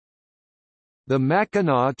The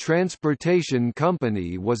Mackinac Transportation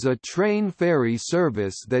Company was a train ferry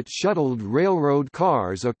service that shuttled railroad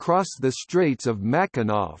cars across the Straits of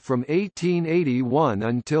Mackinac from 1881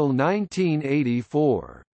 until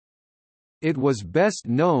 1984. It was best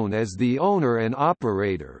known as the owner and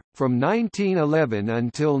operator, from 1911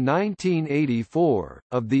 until 1984,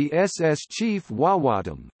 of the SS Chief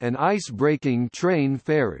Wawatam, an ice-breaking train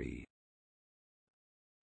ferry.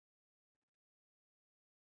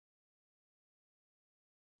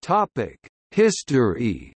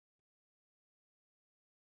 History.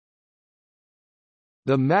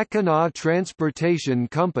 The Mackinac Transportation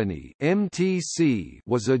Company (MTC)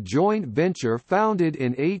 was a joint venture founded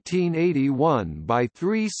in 1881 by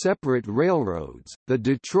three separate railroads, the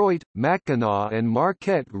Detroit, Mackinac and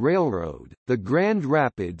Marquette Railroad, the Grand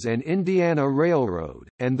Rapids and Indiana Railroad,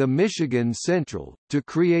 and the Michigan Central, to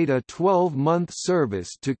create a 12-month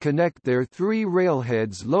service to connect their three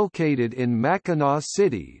railheads located in Mackinac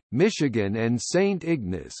City, Michigan and St.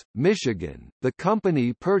 Ignace, Michigan. The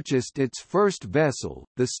company purchased its first vessel,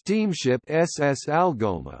 the steamship SS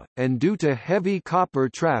Algoma, and due to heavy copper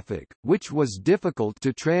traffic, which was difficult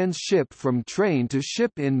to transship from train to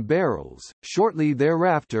ship in barrels, shortly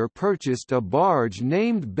thereafter purchased a barge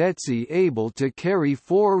named Betsy able to carry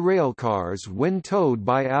 4 railcars when towed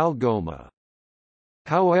by Algoma.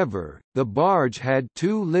 However, the barge had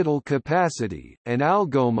too little capacity, and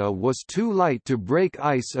Algoma was too light to break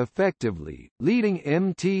ice effectively, leading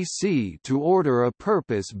MTC to order a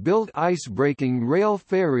purpose-built ice-breaking rail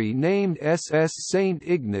ferry named SS St.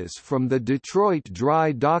 Ignace from the Detroit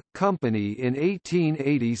Dry Dock Company in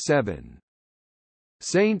 1887.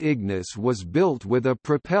 St. Ignace was built with a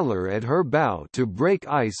propeller at her bow to break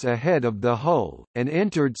ice ahead of the hull, and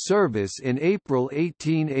entered service in April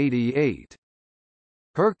 1888.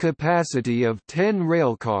 Her capacity of 10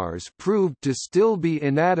 railcars proved to still be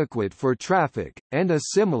inadequate for traffic, and a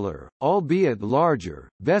similar, albeit larger,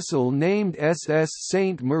 vessel named SS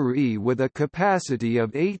Ste. Marie with a capacity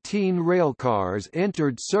of 18 railcars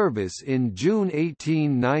entered service in June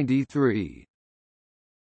 1893.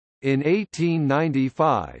 In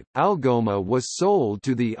 1895, Algoma was sold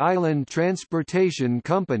to the Island Transportation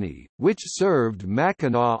Company, which served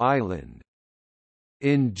Mackinac Island.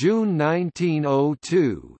 In June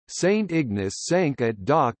 1902, St. Ignace sank at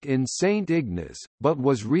dock in St. Ignace, but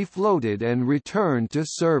was refloated and returned to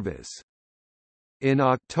service. In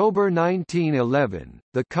October 1911,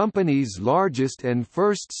 the company's largest and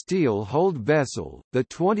first steel-hulled vessel, the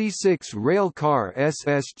 26 railcar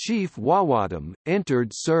SS Chief Wawatam,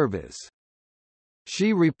 entered service.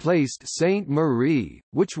 She replaced St. Marie,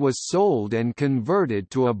 which was sold and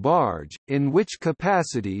converted to a barge, in which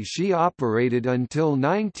capacity she operated until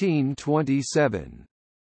 1927.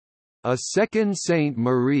 A second St.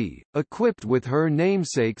 Marie, equipped with her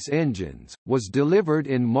namesake's engines, was delivered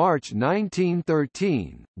in March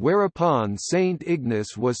 1913, whereupon St.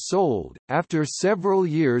 Ignace was sold. After several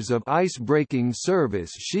years of ice-breaking service,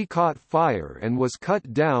 she caught fire and was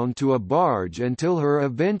cut down to a barge until her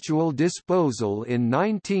eventual disposal in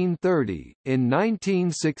 1930. In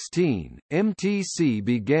 1916, MTC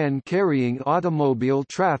began carrying automobile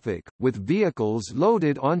traffic, with vehicles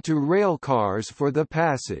loaded onto rail cars for the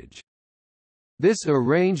passage. This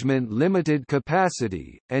arrangement limited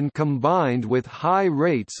capacity, and combined with high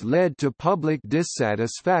rates led to public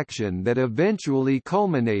dissatisfaction that eventually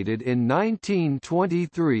culminated in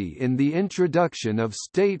 1923 in the introduction of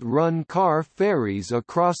state-run car ferries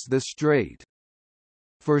across the strait.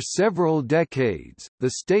 For several decades,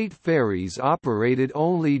 the state ferries operated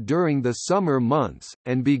only during the summer months,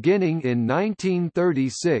 and beginning in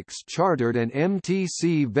 1936 chartered an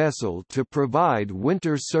MTC vessel to provide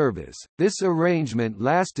winter service. This arrangement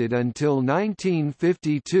lasted until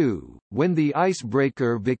 1952, when the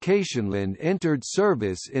icebreaker Vacationland entered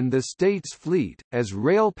service in the state's fleet, as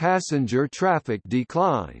rail passenger traffic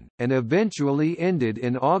declined, and eventually ended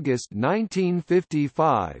in August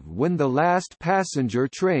 1955 when the last passenger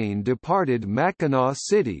train departed Mackinac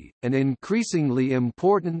City. An increasingly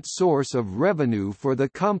important source of revenue for the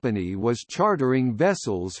company was chartering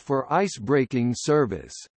vessels for icebreaking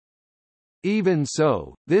service. Even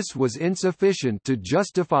so, this was insufficient to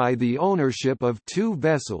justify the ownership of 2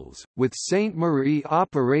 vessels, with St. Marie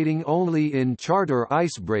operating only in charter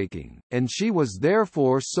icebreaking, and she was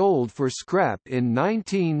therefore sold for scrap in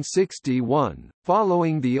 1961.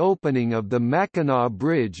 Following the opening of the Mackinac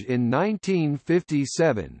Bridge in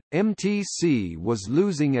 1957, MTC was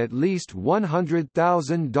losing at least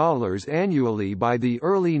 $100,000 annually by the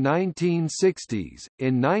early 1960s.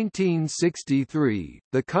 In 1963,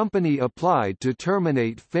 the company applied to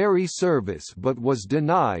terminate ferry service but was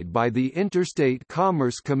denied by the Interstate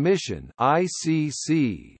Commerce Commission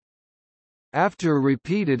 (ICC). After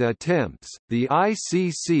repeated attempts, the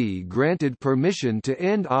ICC granted permission to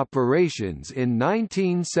end operations in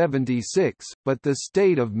 1976, but the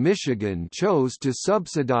state of Michigan chose to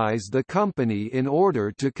subsidize the company in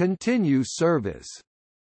order to continue service.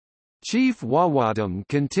 Chief Wawatam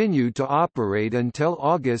continued to operate until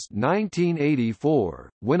August 1984,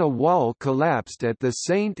 when a wall collapsed at the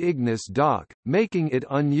St. Ignace dock, making it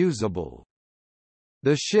unusable.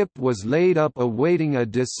 The ship was laid up awaiting a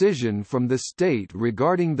decision from the state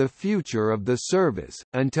regarding the future of the service,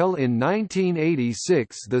 until in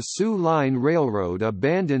 1986 the Soo Line Railroad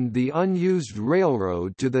abandoned the unused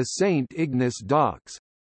railroad to the St. Ignace docks.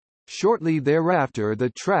 Shortly thereafter the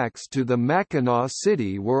tracks to the Mackinac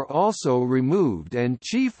City were also removed and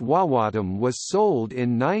Chief Wawatam was sold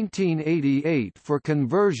in 1988 for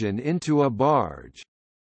conversion into a barge.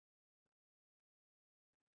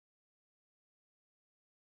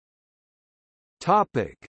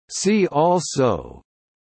 See also: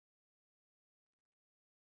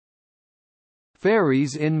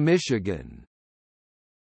 Ferries in Michigan.